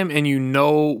lunchtime and you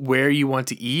know where you want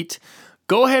to eat,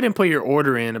 go ahead and put your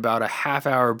order in about a half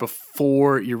hour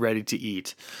before you're ready to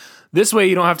eat. This way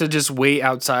you don't have to just wait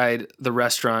outside the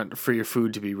restaurant for your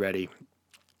food to be ready.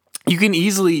 You can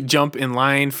easily jump in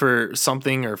line for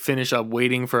something or finish up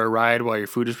waiting for a ride while your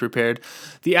food is prepared.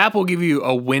 The app will give you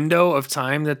a window of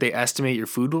time that they estimate your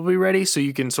food will be ready, so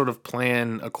you can sort of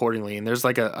plan accordingly. And there's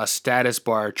like a status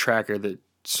bar tracker that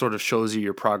sort of shows you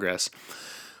your progress.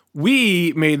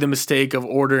 We made the mistake of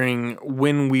ordering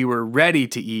when we were ready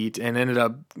to eat and ended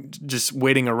up just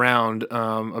waiting around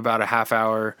about a half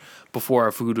hour before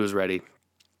our food was ready.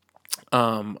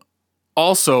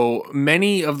 Also,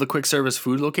 many of the quick service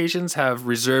food locations have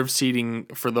reserved seating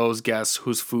for those guests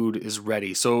whose food is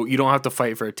ready. So you don't have to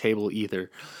fight for a table either,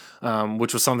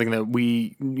 which was something that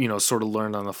we, sort of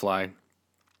learned on the fly.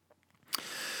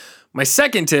 My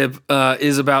second tip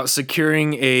is about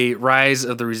securing a Rise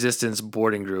of the Resistance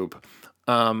boarding group.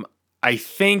 I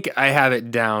think I have it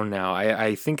down now.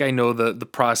 I think I know the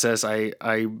process.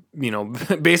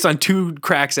 Based on 2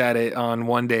 cracks at it on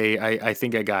one day, I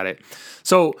think I got it.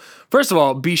 So first of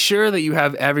all, be sure that you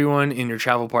have everyone in your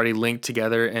travel party linked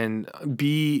together and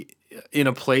be in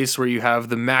a place where you have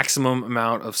the maximum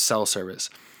amount of cell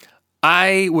service.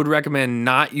 I would recommend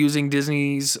not using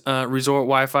Disney's resort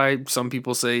Wi-Fi. Some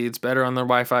people say it's better on their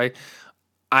Wi-Fi.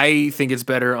 I think it's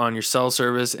better on your cell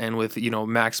service and with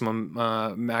maximum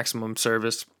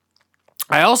service.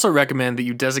 I also recommend that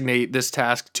you designate this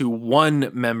task to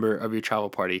one member of your travel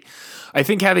party. I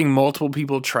think having multiple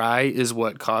people try is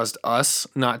what caused us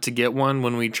not to get one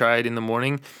when we tried in the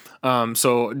morning.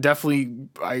 So definitely,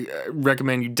 I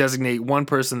recommend you designate one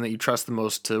person that you trust the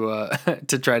most to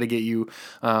to try to get you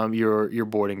your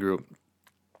boarding group.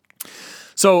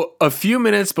 So a few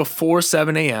minutes before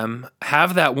 7 a.m.,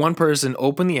 have that one person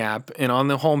open the app, and on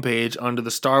the homepage under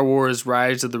the Star Wars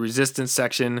Rise of the Resistance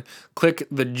section, click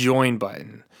the Join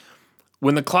button.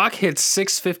 When the clock hits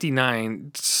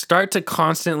 6:59, start to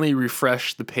constantly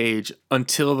refresh the page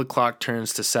until the clock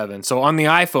turns to 7. So on the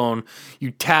iPhone, you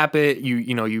tap it,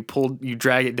 you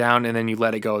drag it down, and then you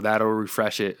let it go. That'll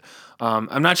refresh it.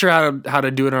 I'm not sure how to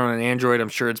do it on an Android. I'm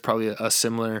sure it's probably a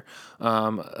similar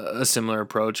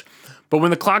approach. But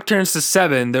when the clock turns to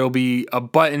 7, there will be a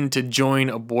button to join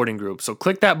a boarding group. So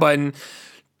click that button.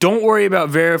 Don't worry about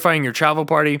verifying your travel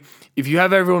party. If you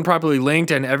have everyone properly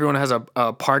linked and everyone has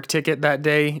a park ticket that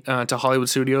day to Hollywood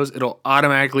Studios, it'll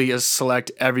automatically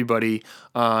select everybody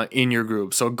in your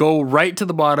group. So go right to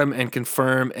the bottom and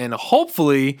confirm, and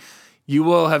hopefully you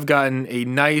will have gotten a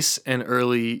nice and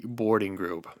early boarding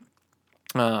group.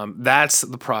 That's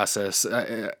the process.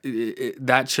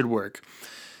 That should work.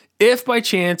 If by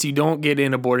chance you don't get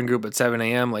in a boarding group at 7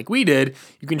 a.m. like we did,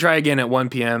 you can try again at 1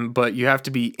 p.m., but you have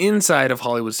to be inside of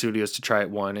Hollywood Studios to try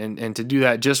at 1. And to do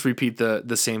that, just repeat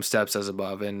the same steps as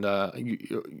above, and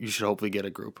you should hopefully get a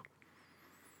group.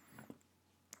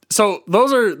 So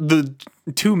those are the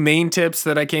two main tips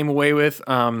that I came away with.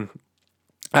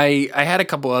 I had a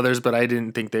couple others, but I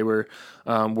didn't think they were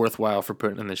worthwhile for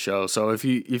putting in the show. So if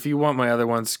you want my other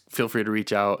ones, feel free to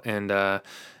reach out and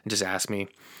just ask me.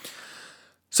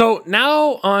 So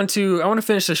now I want to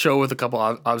finish the show with a couple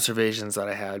observations that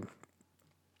I had.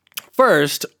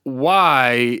 First,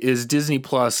 why is Disney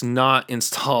Plus not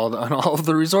installed on all of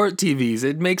the resort TVs?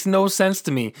 It makes no sense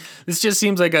to me. This just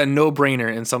seems like a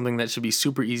no-brainer and something that should be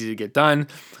super easy to get done.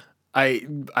 I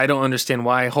don't understand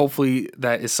why. Hopefully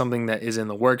that is something that is in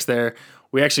the works there.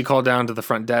 We actually called down to the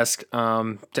front desk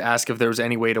to ask if there was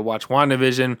any way to watch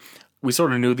WandaVision. We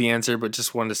sort of knew the answer, but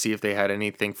just wanted to see if they had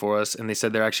anything for us. And they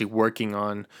said they're actually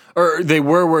they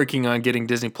were working on getting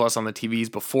Disney Plus on the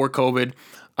TVs before COVID.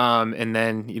 And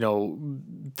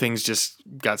then, things just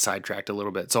got sidetracked a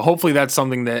little bit. So hopefully that's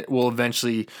something that will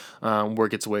eventually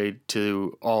work its way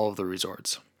to all of the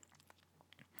resorts.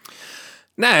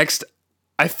 Next,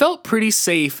 I felt pretty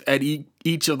safe at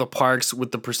each of the parks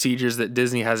with the procedures that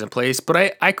Disney has in place,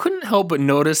 but I couldn't help but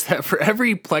notice that for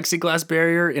every plexiglass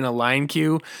barrier in a line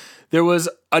queue, there was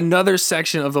another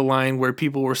section of the line where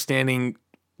people were standing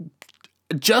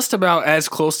just about as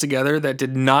close together that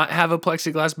did not have a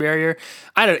plexiglass barrier.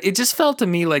 It just felt to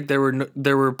me like there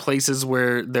were places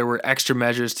where there were extra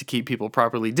measures to keep people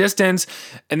properly distanced,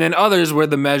 and then others where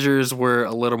the measures were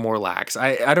a little more lax.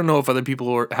 I don't know if other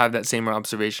people have that same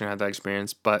observation or have that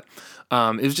experience, but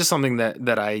it was just something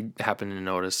that I happened to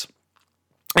notice.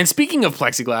 And speaking of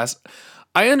plexiglass,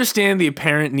 I understand the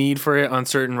apparent need for it on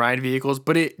certain ride vehicles,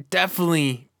 but it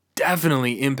definitely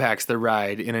impacts the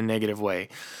ride in a negative way.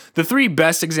 The three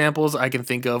best examples I can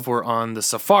think of were on the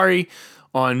Safari,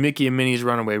 on Mickey and Minnie's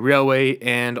Runaway Railway,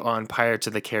 and on Pirates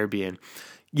of the Caribbean.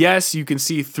 Yes, you can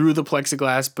see through the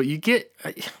plexiglass, but you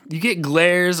get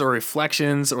glares or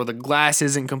reflections, or the glass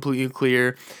isn't completely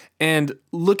clear, and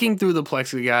looking through the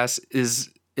plexiglass is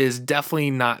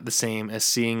definitely not the same as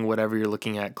seeing whatever you're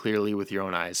looking at clearly with your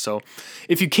own eyes. So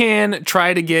if you can,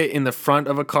 try to get in the front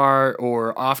of a car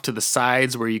or off to the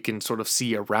sides where you can sort of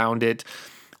see around it.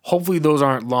 Hopefully those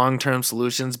aren't long-term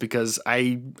solutions, because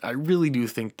I really do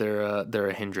think they're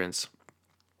a hindrance.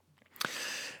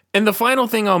 And the final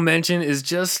thing I'll mention is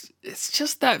it's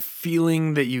just that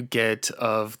feeling that you get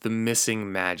of the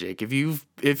missing magic. If you've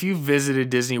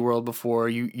visited Disney World before,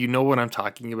 you know what I'm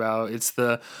talking about. It's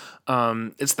the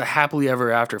happily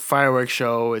ever after fireworks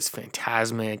show. It's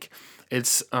phantasmic.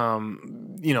 It's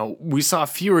we saw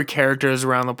fewer characters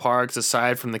around the parks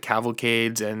aside from the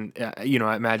cavalcades and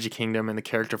at Magic Kingdom, and the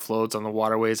character floats on the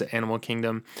waterways at Animal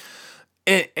Kingdom.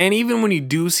 And even when you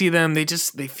do see them, they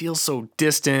feel so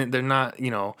distant. They're not,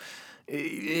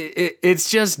 it's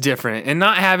just different. And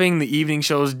not having the evening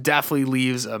shows definitely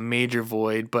leaves a major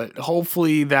void, but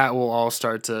hopefully that will all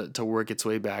start to work its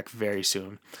way back very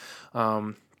soon.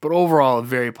 But overall, a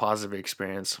very positive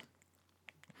experience.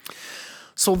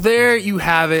 So there you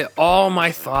have it, all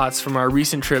my thoughts from our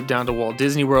recent trip down to Walt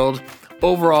Disney World.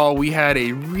 Overall, we had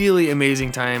a really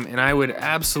amazing time, and I would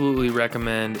absolutely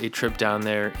recommend a trip down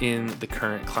there in the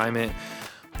current climate.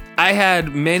 I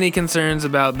had many concerns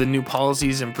about the new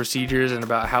policies and procedures and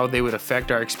about how they would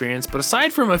affect our experience, but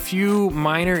aside from a few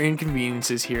minor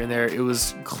inconveniences here and there, it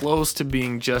was close to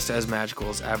being just as magical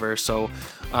as ever. So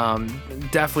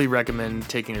definitely recommend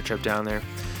taking a trip down there.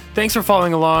 Thanks for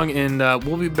following along, and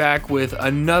we'll be back with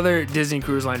another Disney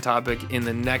Cruise Line topic in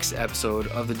the next episode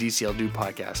of the DCL Dude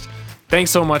podcast.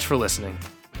 Thanks so much for listening.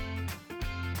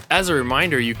 As a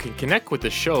reminder, you can connect with the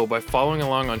show by following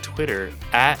along on Twitter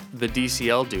at the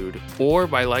DCL Dude, or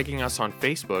by liking us on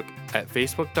Facebook at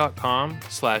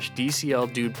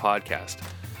facebook.com/DCL Dude Podcast.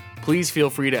 Please feel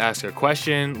free to ask a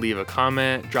question, leave a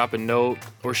comment, drop a note,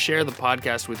 or share the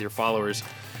podcast with your followers.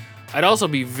 I'd also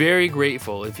be very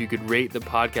grateful if you could rate the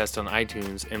podcast on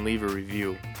iTunes and leave a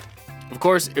review. Of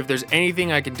course, if there's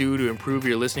anything I can do to improve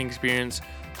your listening experience,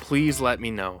 please let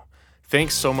me know.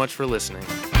 Thanks so much for listening.